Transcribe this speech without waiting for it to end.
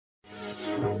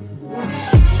Hey,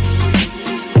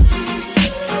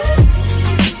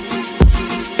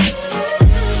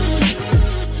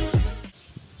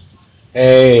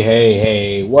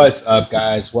 what's up,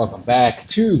 guys? Welcome back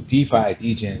to Defi,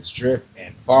 Degens, Drip,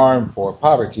 and Farm for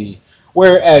Poverty,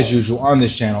 where, as usual, on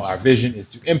this channel, our vision is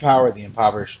to empower the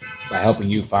impoverished by helping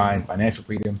you find financial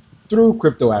freedom through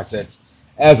crypto assets.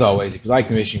 As always, if you like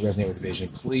the mission, resonate with the vision,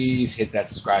 please hit that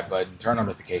subscribe button, turn on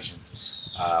notifications,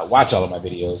 watch all of my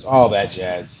videos, all that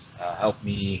jazz. Help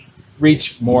me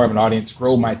reach more of an audience,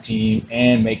 grow my team,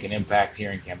 and make an impact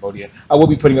here in Cambodia. I will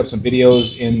be putting up some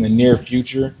videos in the near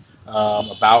future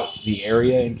about the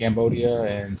area in Cambodia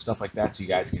and stuff like that, so you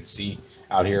guys can see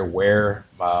out here where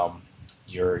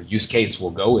your use case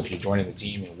will go if you're joining the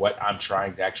team and what I'm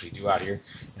trying to actually do out here.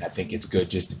 And I think it's good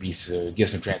just to give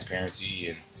some transparency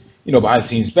and, you know, behind the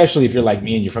scenes, especially if you're like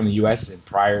me and you're from the U.S. and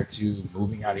prior to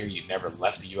moving out here, you never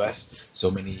left the U.S.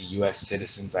 So many U.S.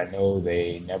 citizens I know,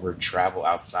 they never travel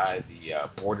outside the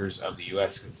borders of the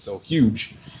U.S. because it's so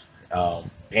huge.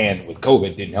 And with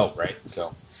COVID, didn't help, right?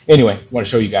 So anyway, I want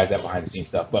to show you guys that behind the scenes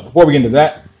stuff. But before we get into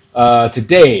that,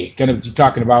 today, going to be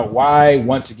talking about why,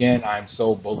 once again, I'm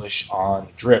so bullish on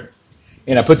Drip.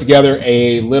 And I put together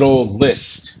a little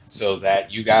list so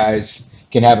that you guys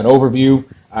can have an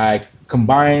overview. I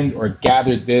combined or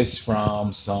gathered this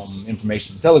from some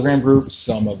information in Telegram groups,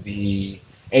 some of the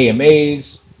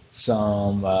AMAs,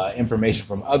 some information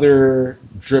from other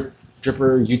Dripper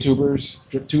YouTubers,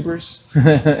 DripTubers,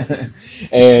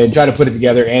 and try to put it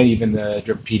together, and even the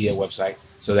Drippedia website,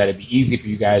 so that it'd be easy for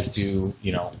you guys to,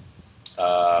 you know,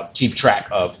 keep track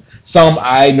of. Some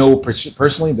I know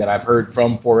personally that I've heard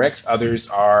from Forex. Others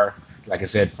are, like I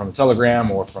said, from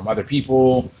Telegram or from other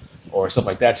people or stuff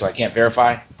like that, so I can't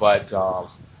verify. But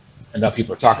enough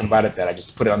people are talking about it that I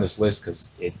just put it on this list because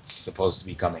it's supposed to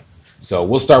be coming. So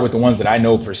we'll start with the ones that I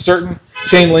know for certain.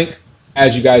 C.H.A.N.G.E,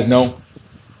 as you guys know.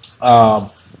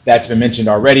 That's been mentioned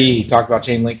already. He talked about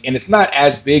C.H.A.N.G.E, and it's not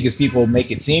as big as people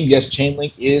make it seem. Yes,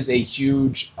 C.H.A.N.G.E is a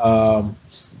huge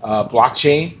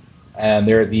blockchain, and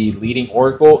they're the leading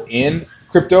oracle in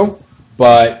crypto.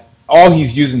 But all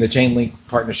he's using the C.H.A.N.G.E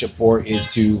partnership for is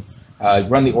to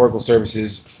run the oracle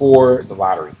services for the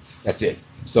lottery. That's it.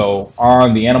 So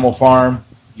on the animal farm,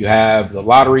 you have the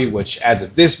lottery, which as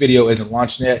of this video isn't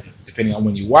launched yet. Depending on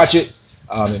when you watch it,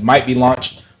 it might be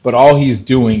launched. But all he's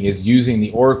doing is using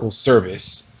the Oracle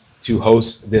service to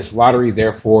host this lottery.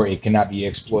 Therefore, it cannot be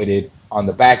exploited on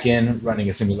the back end, running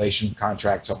a simulation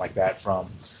contract, something like that,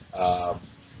 from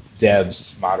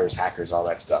devs, modders, hackers, all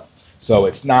that stuff. So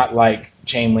it's not like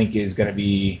C.H.A.N.G.E is going to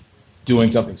be doing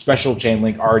something special.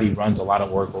 C.H.A.N.G.E already runs a lot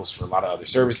of oracles for a lot of other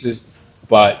services.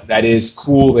 But that is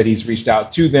cool that he's reached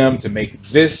out to them to make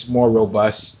this more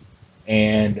robust.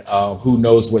 And who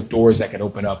knows what doors that can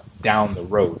open up down the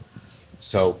road.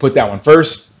 So put that one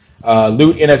first.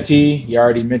 Loot NFT, you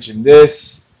already mentioned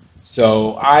this.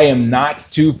 So I am not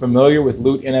too familiar with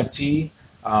Loot NFT.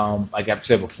 Like I've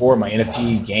said before, my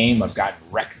NFT game, I've gotten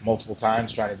wrecked multiple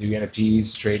times trying to do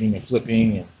NFTs, trading and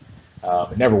flipping, and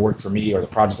it never worked for me, or the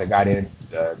project I got in,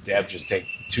 the dev just take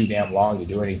too damn long to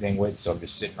do anything with, so I'm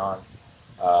just sitting on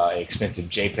an expensive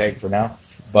JPEG for now.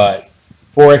 But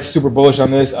Forex super bullish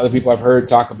on this. Other people I've heard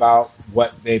talk about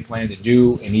what they plan to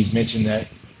do, and he's mentioned that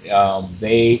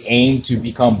they aim to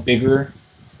become bigger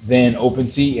than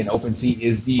OpenSea, and OpenSea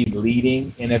is the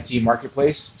leading NFT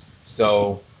marketplace.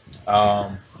 So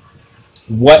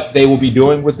what they will be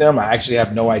doing with them, I actually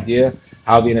have no idea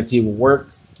how the NFT will work,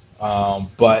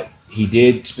 but he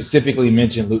did specifically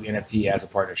mention Loot NFT as a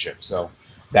partnership. So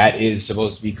that is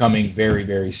supposed to be coming very,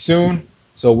 very soon.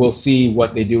 So we'll see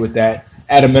what they do with that.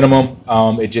 At a minimum,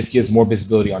 it just gives more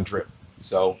visibility on Drip.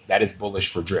 So that is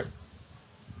bullish for Drip.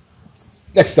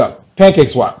 Next up,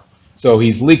 PancakeSwap. So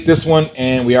he's leaked this one,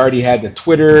 and we already had the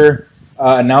Twitter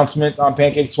announcement on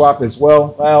PancakeSwap as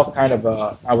well. Well, kind of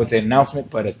a, I would say an announcement,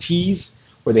 but a tease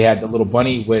where they had the little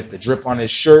bunny with the drip on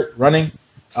his shirt running.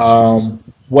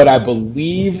 What I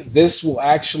believe this will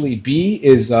actually be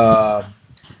is,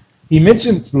 he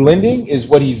mentioned lending is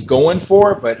what he's going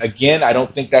for, but again, I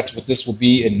don't think that's what this will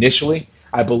be initially.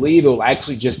 I believe it will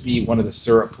actually just be one of the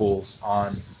syrup pools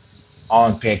on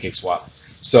PancakeSwap.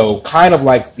 So kind of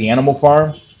like the animal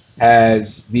farm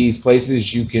has these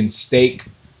places you can stake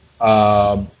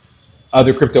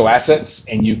other crypto assets,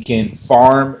 and you can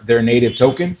farm their native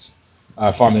tokens.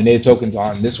 Farm the native tokens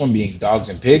on this one being dogs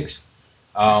and pigs.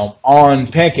 On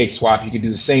PancakeSwap, you can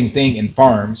do the same thing in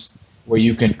farms where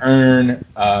you can earn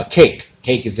cake.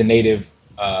 Cake is the native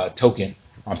token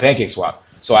on PancakeSwap.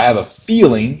 So I have a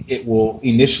feeling it will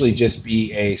initially just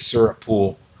be a syrup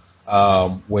pool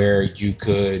where you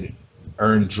could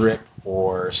earn drip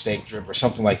or stake drip or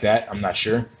something like that. I'm not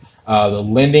sure. The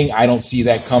lending, I don't see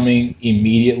that coming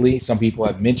immediately. Some people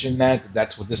have mentioned that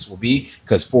that's what this will be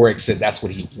because Forex said that's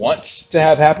what he wants to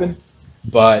have happen.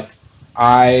 But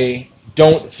I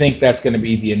don't think that's going to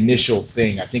be the initial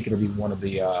thing. I think it'll be one of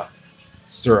the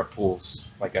syrup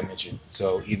pools, like I mentioned.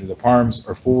 So either the parms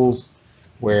or pools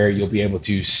where you'll be able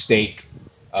to stake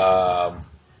um,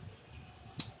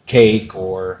 cake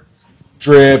or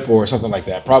drip or something like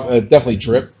that. Probably definitely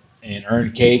drip and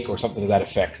earn cake or something to that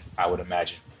effect, I would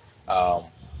imagine. Um,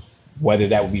 whether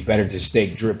that would be better to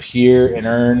stake drip here and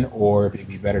earn, or if it'd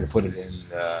be better to put it in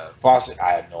the faucet,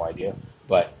 I have no idea.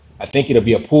 But I think it'll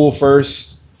be a pool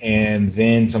first and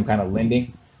then some kind of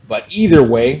lending. But either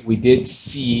way, we did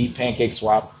see Pancake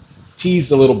Swap tease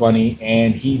the little bunny,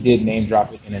 and he did name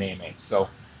drop it in an AMA. So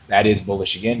that is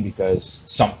bullish again because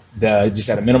just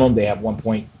at a minimum they have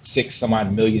 1.6 some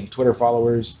odd million Twitter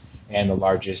followers and the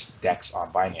largest DEX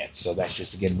on Binance. So that's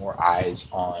just again more eyes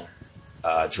on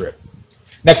Drip.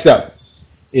 Next up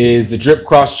is the Drip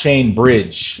cross-chain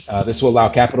bridge. This will allow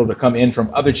capital to come in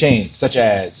from other chains, such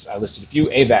as, I listed a few,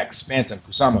 AVAX, Phantom,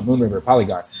 Kusama, Moonriver,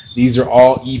 Polygon. These are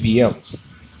all EVMs.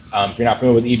 If you're not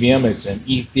familiar with EVM, it's an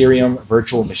Ethereum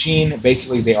virtual machine.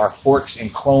 Basically, they are forks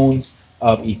and clones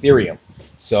of Ethereum.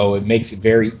 So it makes it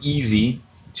very easy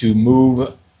to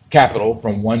move capital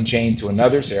from one chain to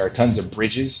another. So there are tons of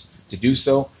bridges to do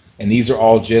so. And these are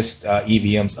all just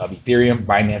EVMs of Ethereum.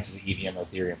 Binance is EVM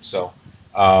of Ethereum. So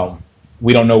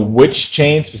we don't know which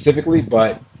chain specifically,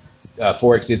 but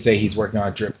Forex did say he's working on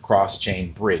a Drip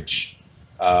cross-chain bridge.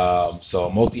 So a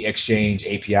multi-exchange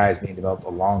API is being developed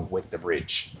along with the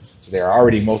bridge. So there are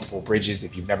already multiple bridges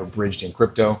if you've never bridged in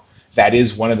crypto. That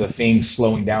is one of the things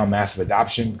slowing down massive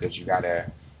adoption because you got to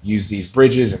use these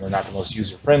bridges and they're not the most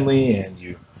user-friendly and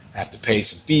you have to pay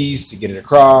some fees to get it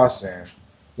across. And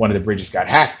one of the bridges got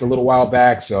hacked a little while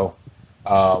back. So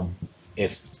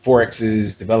if Forex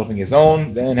is developing his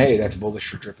own, then hey, that's bullish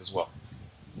for Drip as well.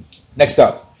 Next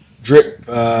up, Drip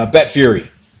Bet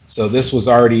Fury. So this was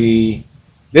actually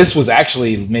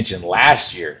mentioned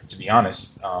last year, to be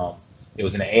honest. It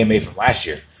was in an AMA from last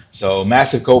year. So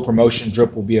massive co-promotion,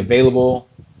 Drip will be an available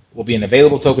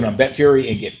token on Bet Fury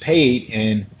and get paid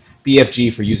in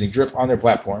BFG for using Drip on their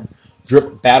platform.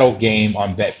 Drip Battle Game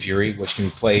on Bet Fury, which can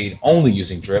be played only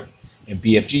using Drip, and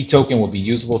BFG token will be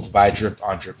usable to buy Drip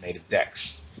on Drip native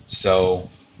decks. So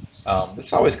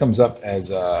this always comes up as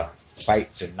a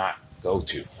site to not go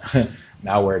to.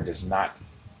 Malware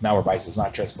Bytes does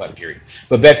not trust Bet Fury.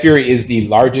 But Bet Fury is the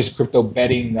largest crypto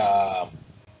betting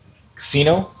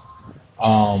casino.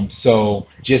 So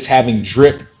just having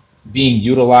Drip being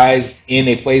utilized in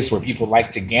a place where people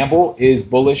like to gamble is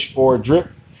bullish for Drip.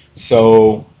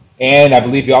 So, and I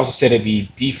believe he also said it'd be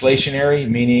deflationary,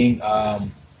 meaning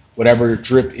whatever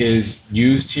Drip is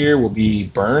used here will be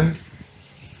burned.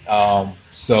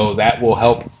 So that will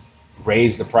help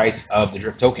raise the price of the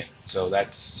Drip token. So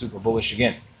that's super bullish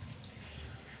again.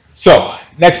 So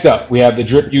next up, we have the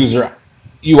Drip user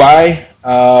UI,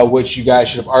 which you guys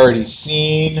should have already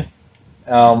seen.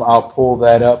 I'll pull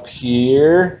that up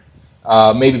here.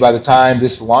 Maybe by the time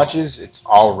this launches, it's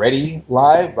already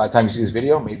live. By the time you see this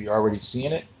video, maybe you're already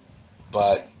seeing it.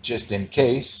 But just in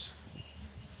case,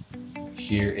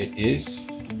 here it is.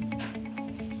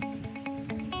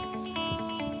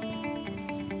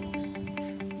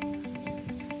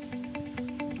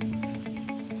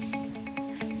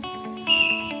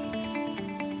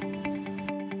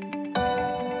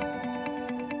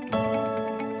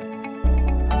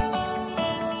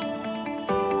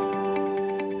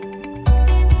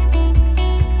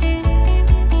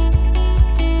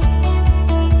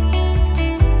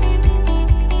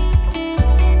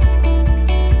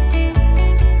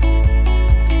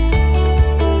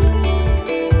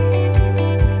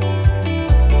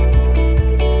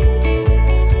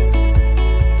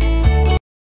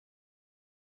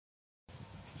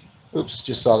 Oops,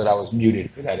 just saw that I was muted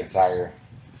for that entire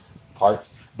part.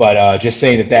 But just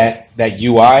saying that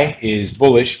UI is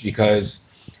bullish because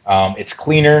it's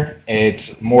cleaner,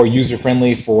 it's more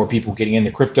user-friendly for people getting into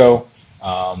crypto.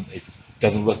 It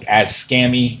doesn't look as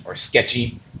scammy or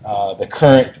sketchy. The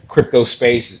current crypto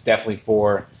space is definitely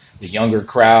for the younger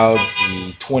crowds,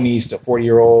 the 20s to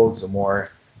 40-year-olds, the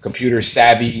more computer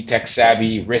savvy, tech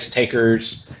savvy, risk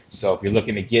takers. So if you're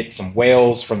looking to get some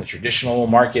whales from the traditional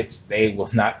markets, they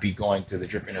will not be going to the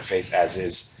Drip interface as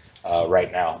is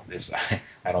right now.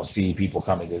 I don't see people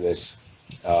coming to this.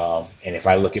 And if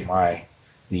I look at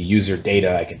the user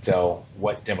data, I can tell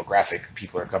what demographic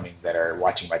people are coming that are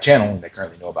watching my channel and that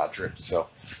currently know about Drip. So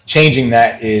changing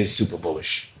that is super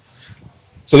bullish.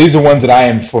 So these are ones that I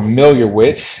am familiar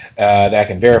with that I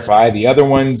can verify. The other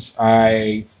ones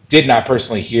I did not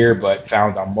personally hear, but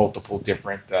found on multiple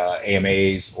different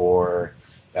AMAs or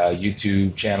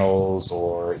YouTube channels,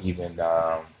 or even,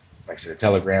 like I said,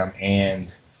 Telegram,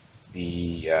 and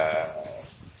the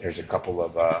there's a couple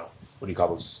of what do you call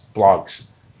those,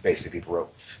 blogs, basically, people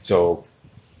wrote. So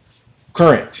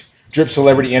current Drip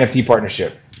Celebrity NFT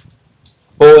partnership,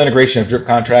 full integration of Drip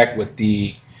contract with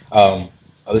the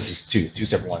oh, this is two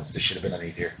separate ones. This should have been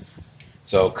underneath here.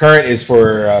 So current is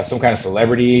for some kind of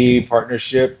celebrity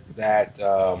partnership that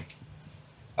um,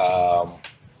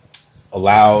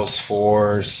 allows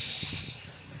for,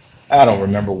 I don't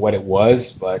remember what it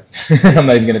was, but I'm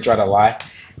not even going to try to lie.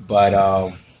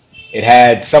 But it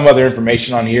had some other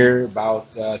information on here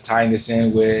about tying this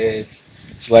in with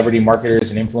celebrity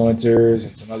marketers and influencers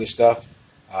and some other stuff.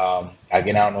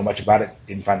 Again, I don't know much about it.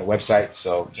 Didn't find the website,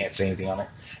 so can't say anything on it.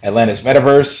 Atlantis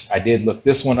Metaverse, I did look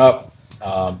this one up.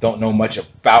 Don't know much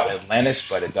about Atlantis,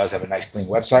 but it does have a nice, clean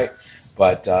website.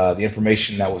 But the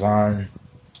information that was on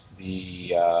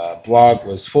the blog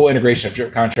was full integration of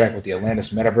Drip contract with the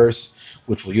Atlantis Metaverse,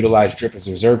 which will utilize Drip as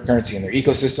a reserve currency in their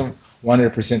ecosystem.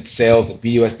 100% sales of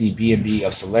BUSD BNB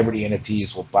of celebrity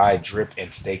NFTs will buy Drip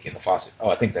and stake in the Faucet. Oh,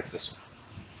 I think that's this one.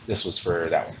 This was for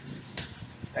that one.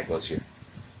 That goes here.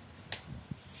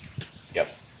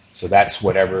 Yep. So that's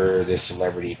whatever this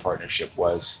celebrity partnership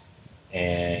was.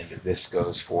 And this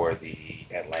goes for the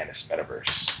Atlantis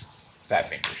Metaverse. Fat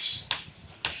fingers.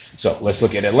 So let's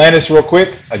look at Atlantis real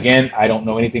quick. Again, I don't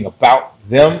know anything about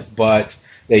them, but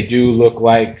they do look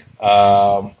like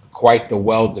quite the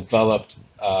well-developed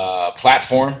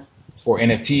platform for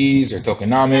NFTs or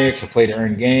tokenomics, a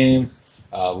play-to-earn game.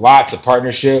 Lots of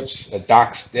partnerships, a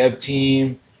docs dev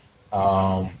team.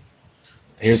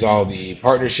 Here's all the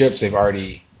partnerships they've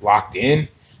already locked in.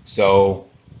 So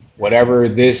whatever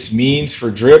this means for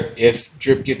Drip, if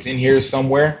Drip gets in here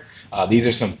somewhere, these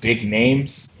are some big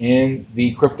names in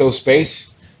the crypto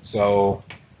space. So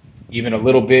even a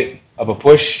little bit of a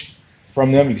push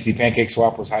from them. You can see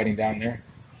PancakeSwap was hiding down there.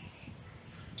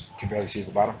 You can barely see at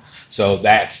the bottom. So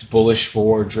that's bullish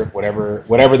for Drip,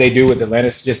 whatever they do with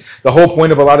Atlantis. Just the whole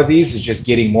point of a lot of these is just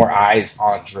getting more eyes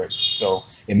on Drip. So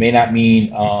it may not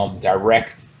mean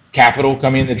direct capital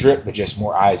coming into Drip, but just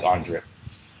more eyes on Drip.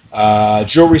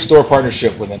 Jewelry store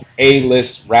partnership with an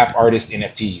A-list rap artist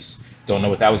NFTs. Don't know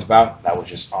what that was about. That was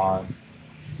just on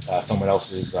someone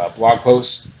else's blog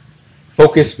post.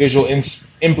 Focus Visual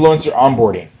Influencer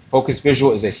Onboarding. Focus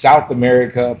Visual is a South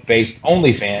America-based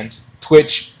OnlyFans,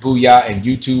 Twitch, Booyah, and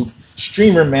YouTube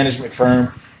streamer management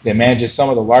firm that manages some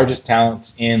of the largest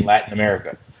talents in Latin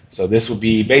America. So this would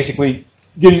be basically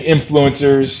getting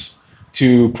influencers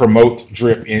to promote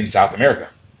Drip in South America.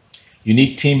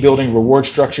 Unique team building reward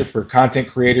structure for content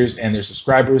creators and their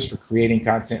subscribers for creating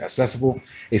content accessible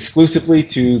exclusively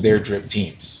to their Drip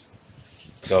teams.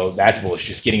 So that's bullish,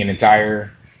 just getting an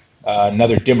entire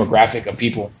another demographic of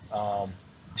people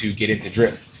to get into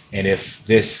Drip. And if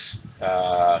this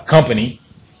company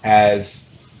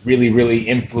has really, really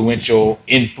influential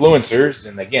influencers,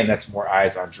 then again, that's more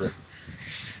eyes on Drip.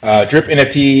 Drip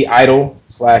NFT idol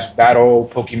 /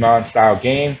 battle Pokemon style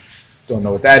game. Don't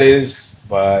know what that is,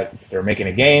 but if they're making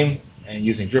a game and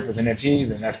using Drip as an NFT,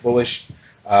 then that's bullish.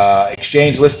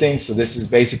 Exchange listing. So this is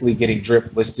basically getting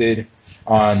Drip listed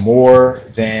on more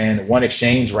than one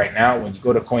exchange right now. When you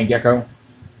go to CoinGecko,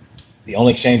 the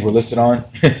only exchange we're listed on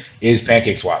is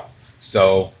PancakeSwap.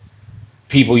 So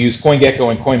people use CoinGecko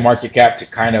and CoinMarketCap to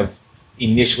kind of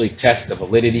initially test the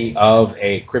validity of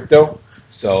a crypto.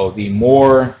 So the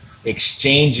more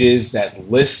exchanges that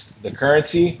list the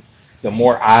currency, the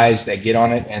more eyes that get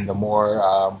on it, and the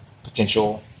more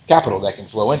potential capital that can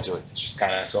flow into it. It's just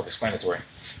kind of self-explanatory.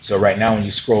 So right now, when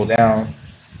you scroll down,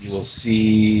 you will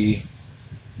see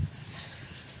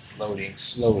it's loading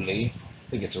slowly. I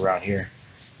think it's around here,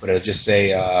 but it'll just say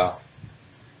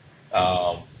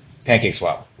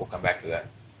PancakeSwap. We'll come back to that.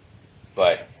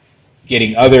 But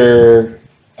getting other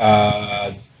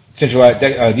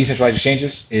decentralized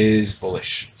exchanges is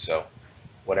bullish. So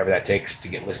whatever that takes to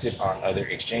get listed on other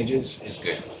exchanges is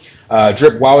good.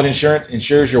 Drip Wallet Insurance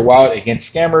insures your wallet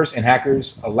against scammers and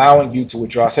hackers, allowing you to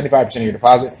withdraw 75% of your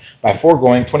deposit by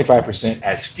foregoing 25%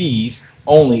 as fees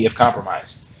only if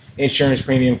compromised. Insurance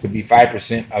premium could be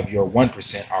 5% of your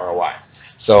 1% ROI.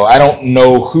 So I don't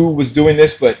know who was doing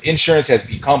this, but insurance has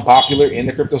become popular in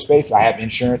the crypto space. I have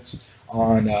insurance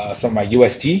on some of my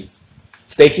UST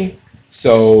staking.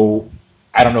 So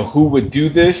I don't know who would do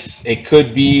this. It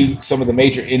could be some of the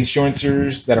major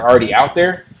insurances that are already out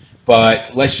there.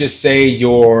 But let's just say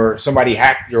somebody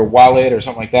hacked your wallet or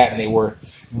something like that, and they were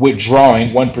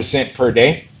withdrawing 1% per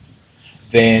day.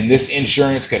 then this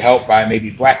insurance could help by maybe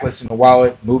blacklisting the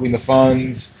wallet, moving the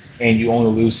funds, and you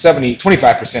only lose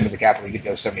 25% of the capital. You get the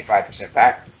other 75%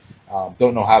 back.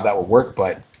 Don't know how that will work,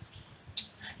 but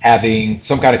having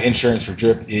some kind of insurance for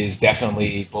Drip is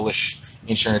definitely bullish.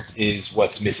 Insurance is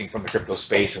what's missing from the crypto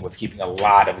space and what's keeping a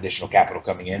lot of additional capital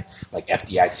coming in, like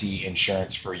FDIC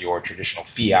insurance for your traditional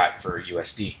fiat for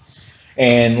USD.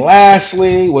 And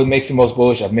lastly, what makes it most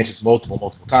bullish, I've mentioned this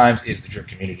multiple times, is the Drip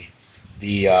community.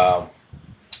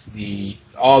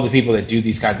 All the people that do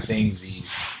these kinds of things,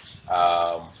 these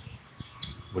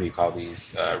what do you call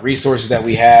these resources that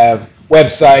we have,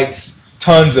 websites,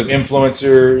 tons of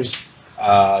influencers,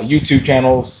 YouTube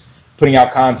channels putting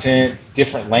out content,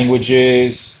 different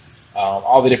languages,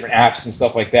 all the different apps and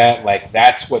stuff like that. Like,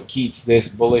 that's what keeps this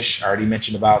bullish. I already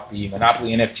mentioned about the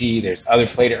Monopoly NFT. There's other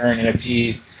play to earn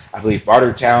NFTs. I believe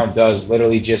Bartertown does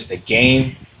literally just a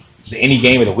game, any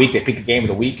game of the week. They pick a game of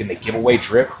the week and they give away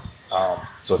Drip.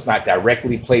 So it's not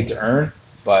directly play to earn,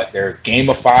 but they're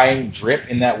gamifying Drip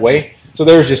in that way. So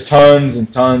there's just tons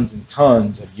and tons and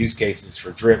tons of use cases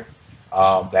for Drip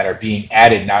that are being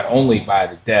added not only by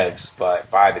the devs, but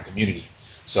by the community.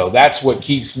 So that's what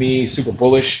keeps me super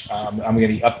bullish. I'm going to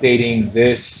be updating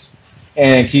this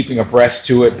and keeping abreast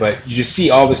to it, but you just see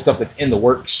all this stuff that's in the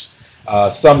works.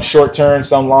 Some short-term,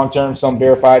 some long-term, some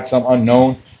verified, some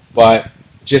unknown, but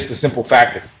just the simple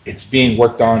fact that it's being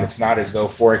worked on. It's not as though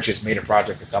Forex just made a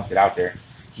project and dumped it out there.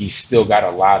 He's still got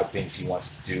a lot of things he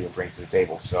wants to do and bring to the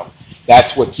table. So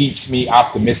that's what keeps me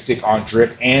optimistic on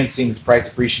Drip and seeing this price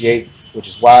appreciate, which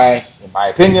is why, in my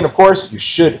opinion, of course, you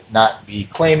should not be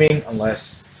claiming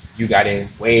unless you got in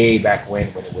way back when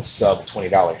it was sub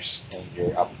 $20 and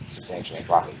you're up substantially in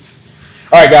profits.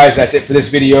 All right, guys, that's it for this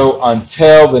video.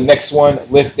 Until the next one,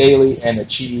 lift daily and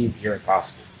achieve your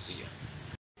impossible. See ya.